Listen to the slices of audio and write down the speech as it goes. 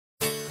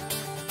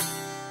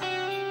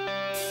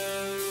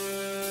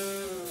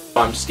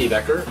I'm Steve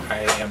Ekker.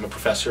 I am a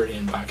professor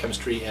in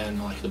biochemistry and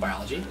molecular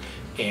biology,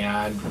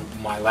 and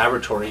my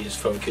laboratory is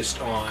focused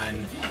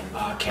on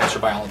cancer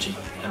biology,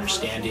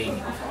 understanding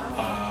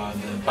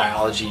the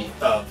biology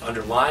of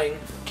underlying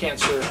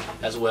cancer,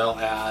 as well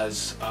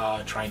as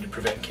trying to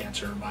prevent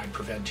cancer by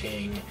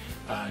preventing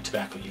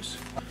tobacco use.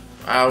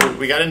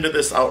 We got into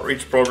this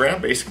outreach program,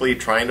 basically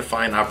trying to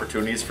find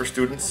opportunities for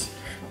students,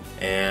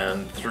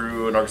 and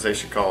through an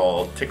organization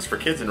called Ticks for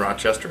Kids in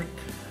Rochester,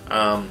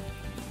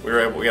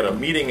 we had a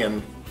meeting,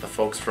 and the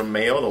folks from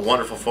Mayo, the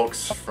wonderful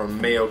folks from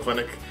Mayo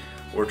Clinic,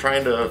 were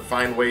trying to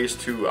find ways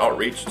to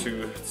outreach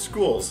to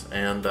schools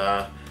and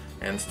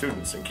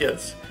students and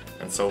kids.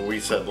 And so we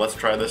said, let's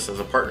try this as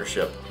a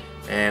partnership.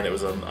 And it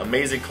was an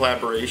amazing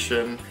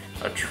collaboration,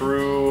 a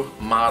true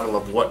model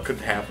of what could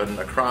happen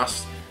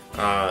across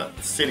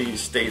cities,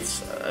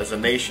 states, as a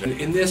nation.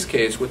 In this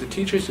case, what the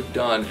teachers have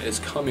done is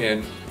come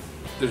in.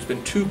 There's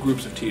been two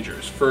groups of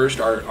teachers.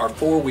 First, our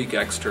 4-week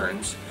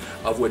externs,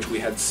 of which we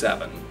had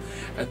 7.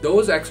 And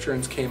those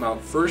externs came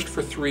out first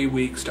for 3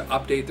 weeks to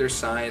update their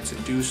science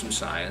and do some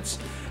science,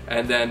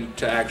 and then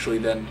to actually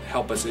then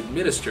help us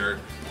administer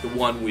the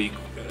 1-week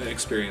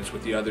experience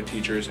with the other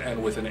teachers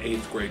and with an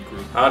 8th grade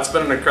group. It's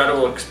been an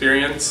incredible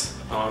experience.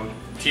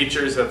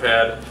 Teachers have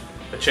had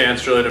a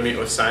chance really to meet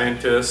with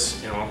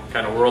scientists,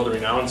 kind of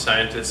world-renowned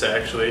scientists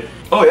actually.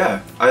 Oh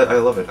yeah, I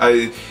love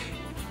it.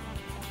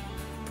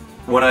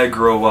 When I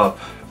grow up,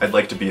 I'd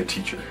like to be a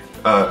teacher,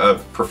 a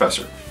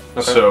professor.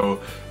 Okay. So,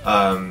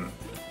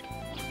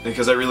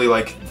 because I really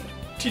like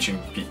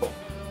teaching people.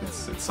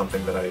 It's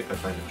something that I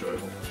find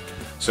enjoyable.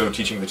 So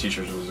teaching the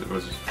teachers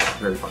was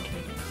very fun to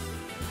me.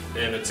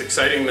 And it's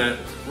exciting that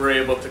we're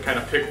able to kind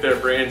of pick their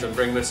brains and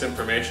bring this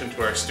information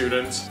to our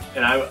students.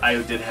 And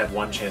I did have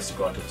one chance to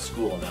go out to the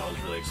school, and that was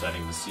really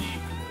exciting to see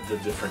the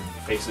different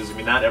faces. I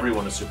mean, not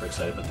everyone was super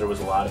excited, but there was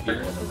a lot of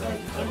people in the room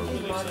that were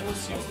really excited to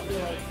see what we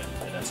were doing,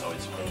 and that's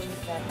always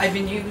fun. I've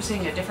been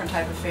using a different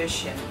type of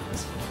fish, and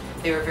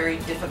they were very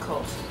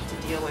difficult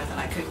to deal with, and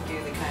I couldn't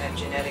do the kind of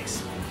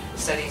genetics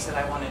studies that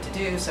I wanted to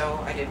do, so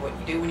I did what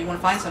you do when you want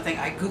to find something.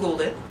 I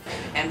Googled it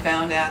and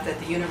found out that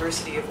the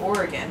University of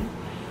Oregon,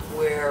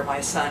 where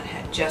my son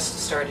had just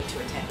started to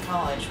attend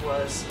college,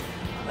 was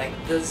like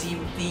the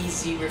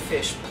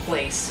zebrafish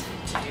place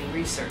to do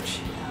research.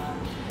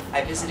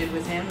 I visited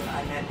with him.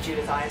 I met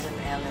Judith Eisen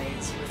and the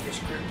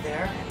zebrafish group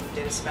there, and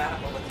did a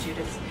sabbatical with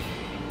Judith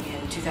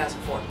in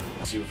 2004.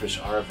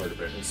 Zebrafish are a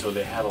vertebrate, and so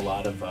they have a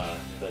lot of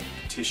the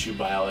tissue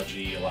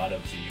biology, a lot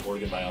of the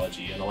organ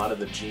biology, and a lot of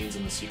the genes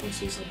and the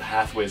sequences and the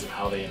pathways of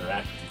how they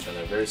interact with each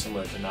other. Very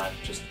similar to not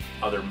just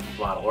other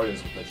model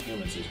organisms, but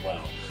humans as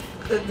well.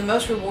 The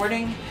most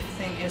rewarding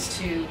thing is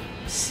to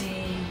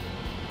see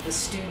the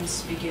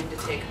students begin to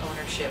take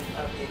ownership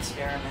of the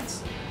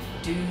experiments,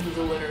 do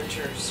the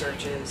literature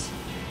searches,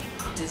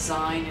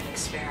 design an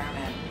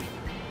experiment,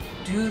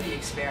 do the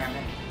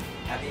experiment,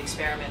 have the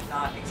experiment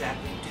not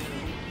exactly do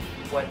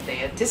what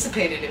they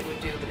anticipated it would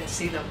do, but to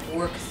see them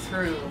work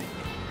through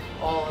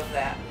all of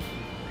that.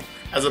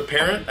 As a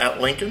parent at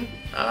Lincoln,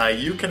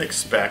 you can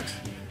expect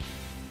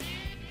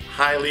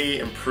highly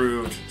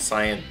improved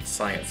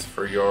science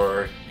for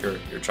your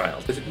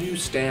child. There's new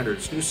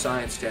standards, new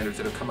science standards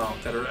that have come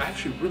out that are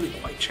actually really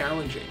quite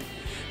challenging,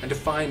 and to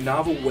find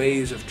novel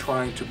ways of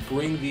trying to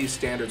bring these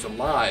standards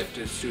alive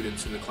to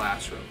students in the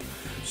classroom.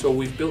 So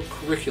we've built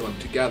curriculum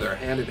together,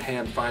 hand in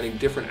hand, finding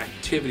different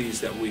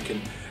activities that we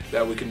can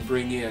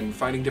bring in,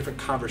 finding different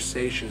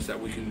conversations that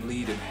we can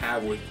lead and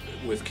have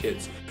with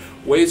kids.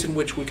 Ways in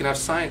which we can have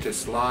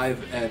scientists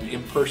live and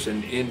in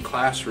person in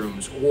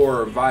classrooms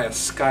or via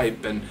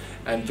Skype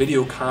and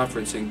video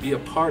conferencing be a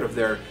part of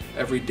their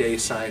everyday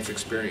science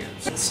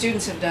experience. The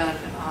students have done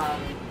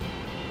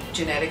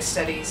genetic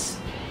studies.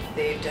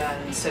 They've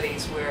done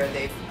studies where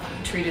they've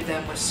treated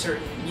them with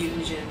certain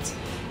mutagens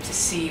to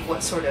see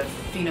what sort of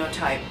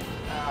phenotype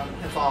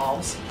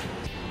evolves.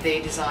 They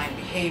design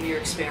behavior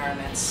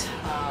experiments,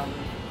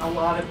 a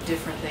lot of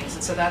different things,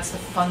 and so that's the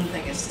fun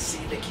thing, is to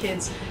see the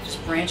kids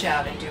just branch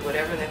out and do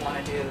whatever they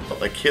want to do.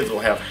 The kids will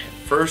have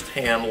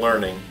first-hand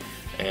learning,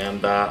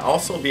 and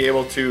also be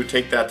able to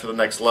take that to the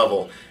next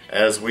level,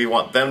 as we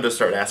want them to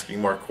start asking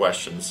more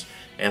questions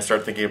and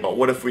start thinking about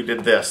what if we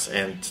did this,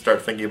 and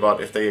start thinking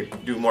about if they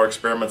do more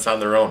experiments on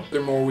their own.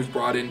 Furthermore, we've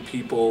brought in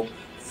people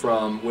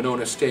from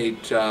Winona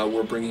State.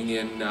 We're bringing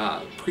in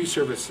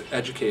pre-service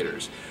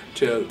educators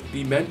to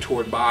be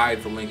mentored by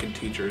the Lincoln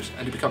teachers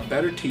and to become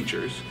better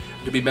teachers,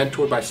 to be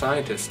mentored by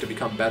scientists to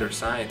become better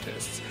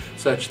scientists,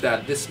 such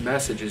that this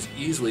message is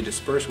easily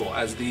dispersible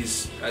as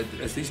these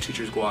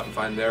teachers go out and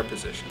find their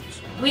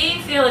positions.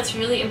 We feel it's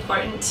really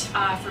important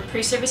for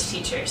pre-service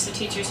teachers, so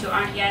teachers who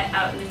aren't yet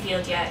out in the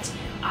field yet,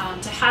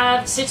 to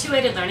have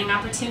situated learning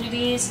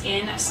opportunities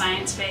in a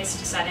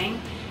science-based setting,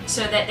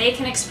 so that they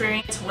can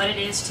experience what it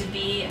is to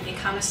be and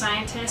become a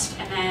scientist,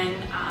 and then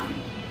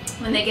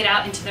when they get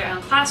out into their own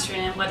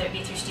classroom, whether it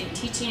be through student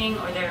teaching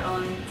or their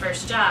own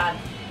first job,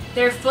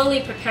 they're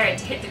fully prepared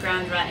to hit the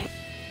ground running.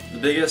 The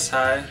biggest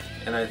high,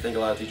 and I think a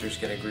lot of teachers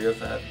can agree with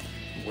that,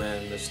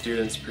 when the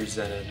students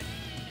presented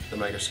the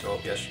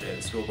microscope yesterday,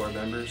 the school board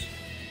members,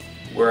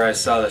 where I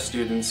saw the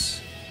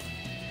students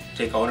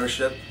take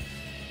ownership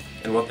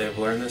in what they've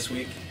learned this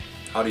week,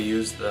 how to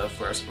use the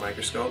fluorescent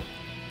microscope,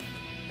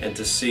 and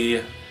to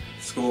see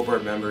school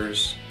board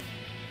members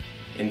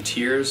in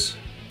tears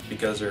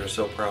because they're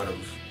so proud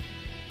of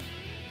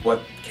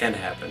what can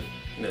happen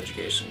in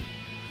education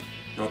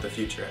and what the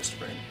future has to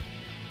bring.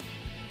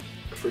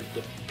 For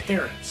the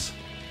parents,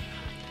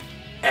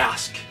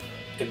 ask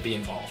and be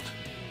involved.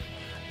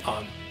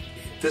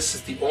 This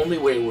is the only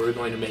way we're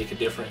going to make a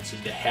difference,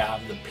 is to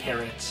have the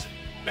parents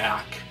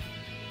back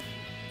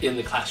in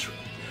the classroom.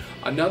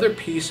 Another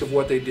piece of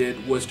what they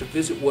did was to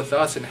visit with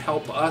us and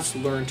help us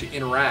learn to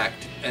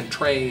interact and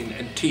train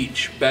and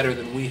teach better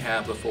than we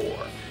have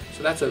before.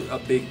 So that's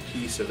a big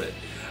piece of it.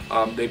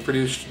 They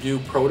produced new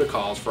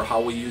protocols for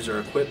how we use our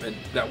equipment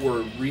that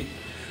were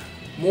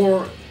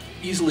more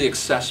easily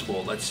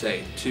accessible, let's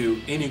say,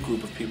 to any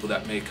group of people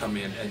that may come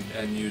in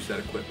and use that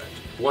equipment.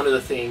 One of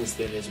the things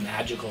that is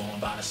magical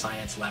about a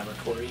science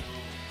laboratory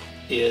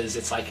is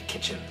it's like a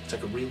kitchen. It's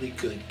like a really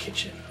good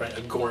kitchen, right?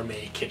 A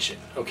gourmet kitchen,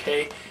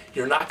 okay?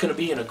 You're not going to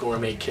be in a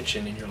gourmet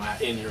kitchen in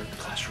your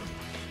classroom.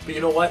 But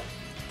you know what?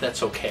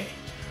 That's okay.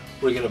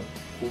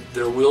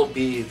 There will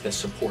be the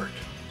support,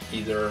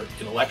 either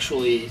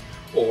intellectually,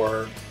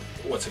 or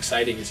what's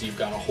exciting is you've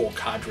got a whole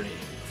cadre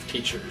of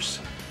teachers.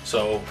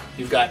 So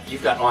you've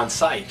got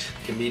on-site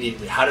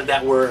immediately. How did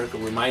that work?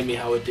 Remind me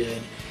how it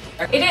did.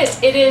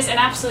 It is an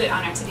absolute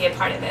honor to be a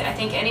part of it. I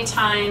think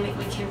anytime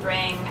we can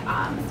bring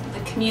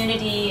the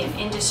community and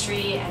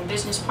industry and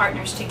business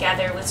partners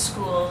together with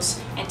schools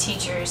and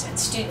teachers and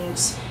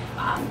students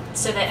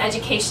so that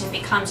education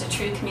becomes a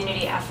true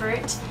community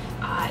effort,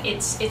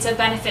 it's a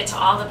benefit to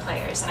all the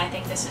players, and I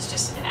think this is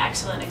just an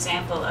excellent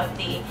example of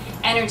the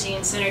energy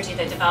and synergy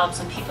that develops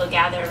when people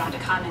gather around a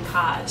common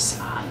cause,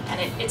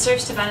 and it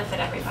serves to benefit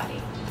everybody.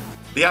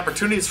 The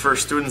opportunities for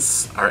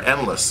students are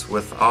endless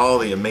with all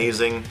the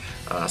amazing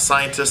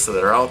scientists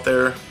that are out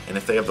there, and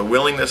if they have the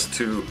willingness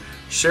to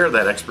share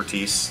that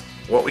expertise,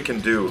 what we can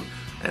do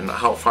and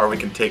how far we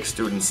can take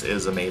students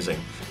is amazing.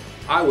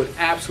 I would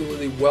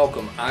absolutely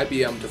welcome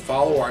IBM to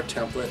follow our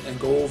template and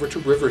go over to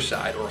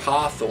Riverside or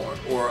Hawthorne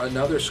or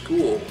another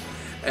school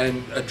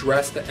and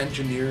address the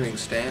engineering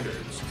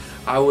standards.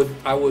 I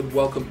would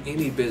welcome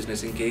any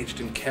business engaged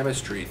in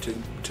chemistry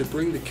to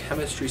bring the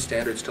chemistry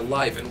standards to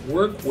life and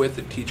work with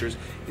the teachers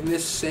in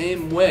this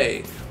same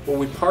way where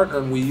we partner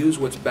and we use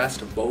what's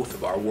best of both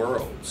of our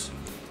worlds.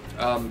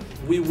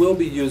 We will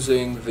be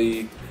using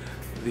the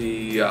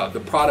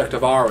product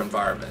of our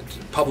environment,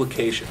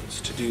 publications,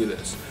 to do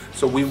this.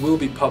 So we will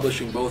be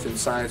publishing both in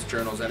science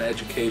journals and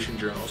education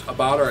journals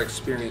about our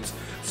experience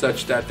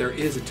such that there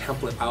is a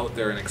template out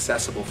there and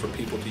accessible for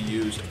people to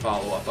use to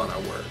follow up on our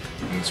work.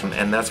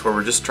 And that's where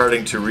we're just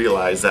starting to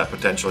realize that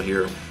potential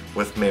here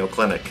with Mayo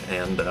Clinic.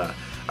 And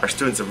our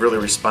students have really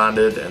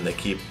responded and they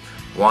keep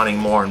wanting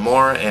more and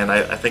more. And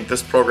I think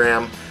this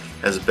program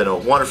has been a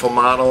wonderful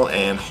model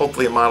and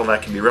hopefully a model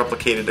that can be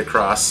replicated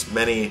across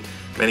many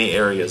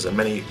areas and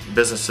many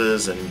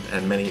businesses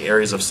and many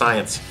areas of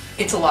science.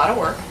 It's a lot of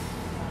work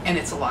and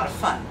it's a lot of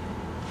fun.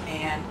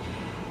 And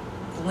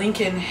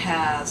Lincoln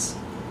has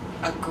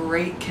a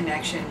great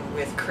connection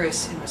with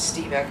Chris and with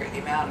Steve Ekker. The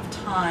amount of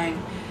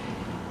time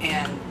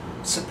and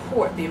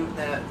support,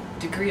 the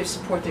degree of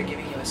support they're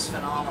giving you is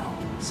phenomenal.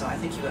 So I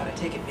think you ought to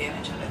take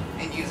advantage of it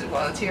and use it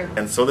while it's here.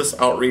 And so this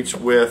outreach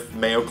with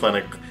Mayo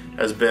Clinic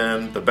has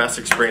been the best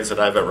experience that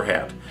I've ever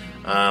had.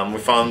 We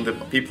found the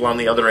people on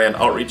the other end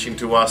outreaching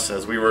to us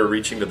as we were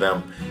reaching to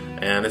them,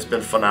 and it's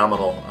been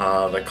phenomenal.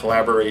 The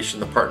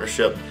collaboration, the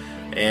partnership,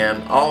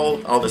 and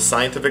all the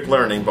scientific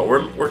learning, but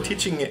we're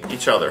teaching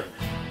each other.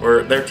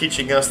 They're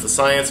teaching us the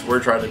science,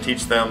 we're trying to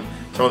teach them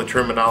some of the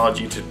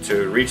terminology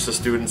to reach the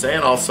students,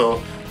 and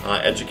also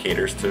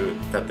educators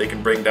that they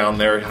can bring down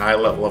their high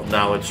level of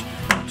knowledge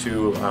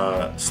to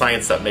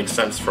science that makes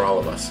sense for all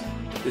of us.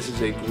 This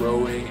is a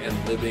growing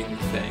and living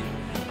thing.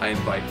 I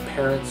invite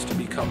parents to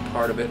become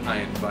part of it. I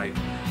invite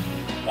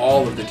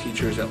all of the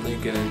teachers at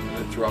Lincoln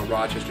and throughout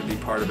Rochester to be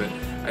part of it,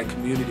 and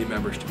community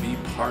members to be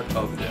part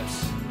of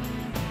this.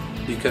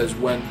 Because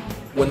when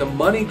the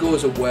money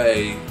goes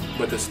away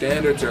but the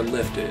standards are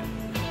lifted,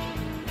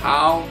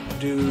 how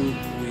do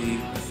we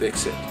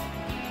fix it?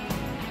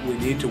 We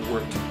need to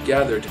work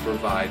together to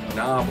provide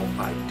novel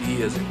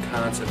ideas and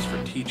concepts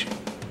for teaching,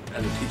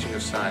 and the teaching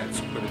of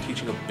science, or the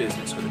teaching of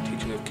business, or the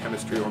teaching of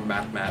chemistry or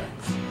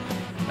mathematics.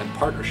 And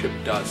partnership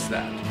does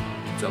that.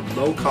 It's a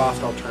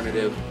low-cost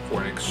alternative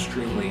for an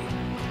extremely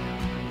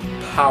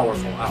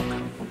powerful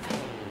outcome.